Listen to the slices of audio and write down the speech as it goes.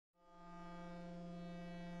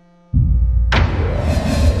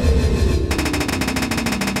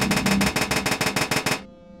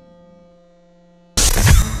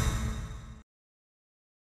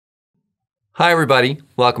Hi everybody,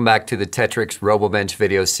 welcome back to the TETRIX RoboBench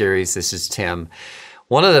video series. This is Tim.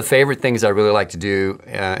 One of the favorite things I really like to do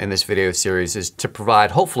in this video series is to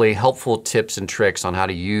provide hopefully helpful tips and tricks on how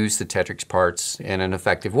to use the TETRIX parts in an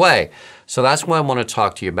effective way. So that's what I want to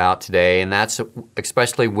talk to you about today, and that's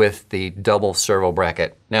especially with the double servo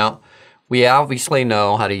bracket. Now, we obviously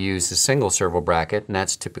know how to use the single servo bracket, and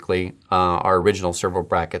that's typically our original servo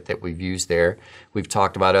bracket that we've used there. We've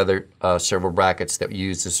talked about other servo brackets that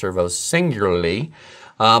use the servos singularly,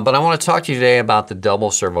 but I want to talk to you today about the double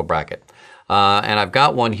servo bracket. And I've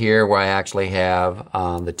got one here where I actually have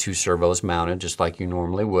the two servos mounted just like you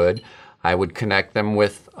normally would. I would connect them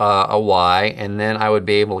with a Y, and then I would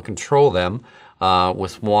be able to control them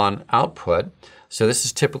with one output. So this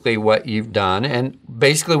is typically what you've done, and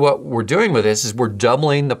basically what we're doing with this is we're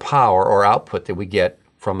doubling the power or output that we get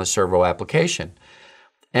from a servo application.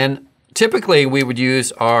 And typically we would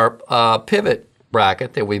use our pivot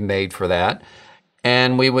bracket that we made for that,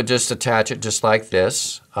 and we would just attach it just like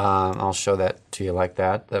this. I'll show that to you like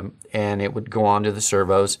that, and it would go onto the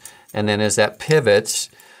servos, and then as that pivots,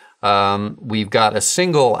 we've got a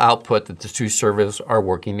single output that the two servos are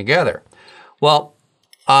working together. Well,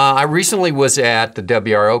 I recently was at the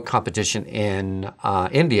WRO competition in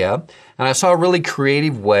India, and I saw a really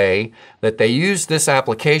creative way that they used this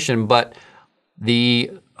application, but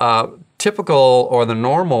the typical or the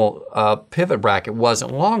normal pivot bracket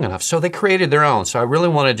wasn't long enough, so they created their own. So I really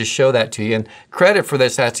wanted to show that to you, and credit for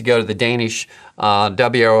this has to go to the Danish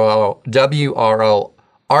WRO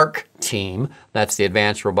ARC team. That's the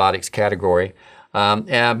advanced robotics category,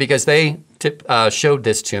 because they showed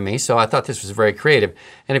this to me, so I thought this was very creative.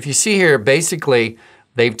 And if you see here, basically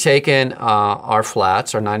they've taken our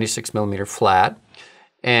flats, our 96mm flat,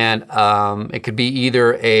 and it could be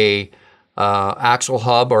either a axle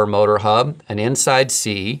hub or a motor hub, an inside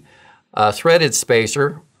C, a threaded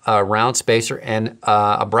spacer, a round spacer, and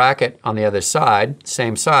a bracket on the other side,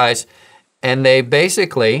 same size. And they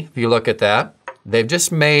basically, if you look at that, they've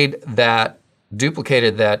just made that,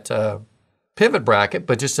 duplicated that pivot bracket,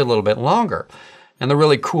 but just a little bit longer. And the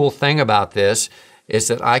really cool thing about this is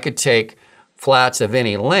that I could take flats of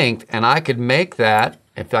any length, and I could make that,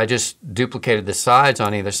 if I just duplicated the sides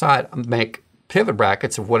on either side, make pivot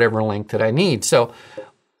brackets of whatever length that I need. So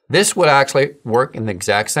this would actually work in the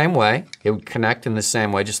exact same way. It would connect in the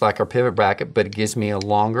same way, just like our pivot bracket, but it gives me a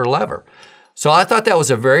longer lever. So I thought that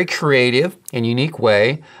was a very creative and unique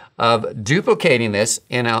way of duplicating this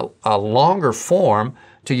in a longer form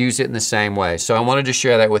to use it in the same way. So I wanted to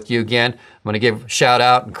share that with you again. I'm going to give a shout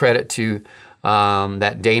out and credit to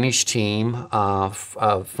that Danish team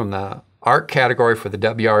from the ARC category for the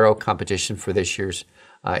WRO competition for this year's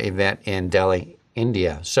event in Delhi,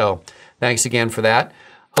 India. So thanks again for that.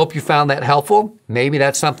 Hope you found that helpful. Maybe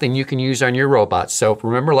that's something you can use on your robots. So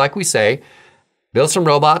remember, like we say, build some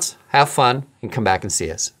robots, have fun, and come back and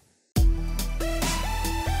see us.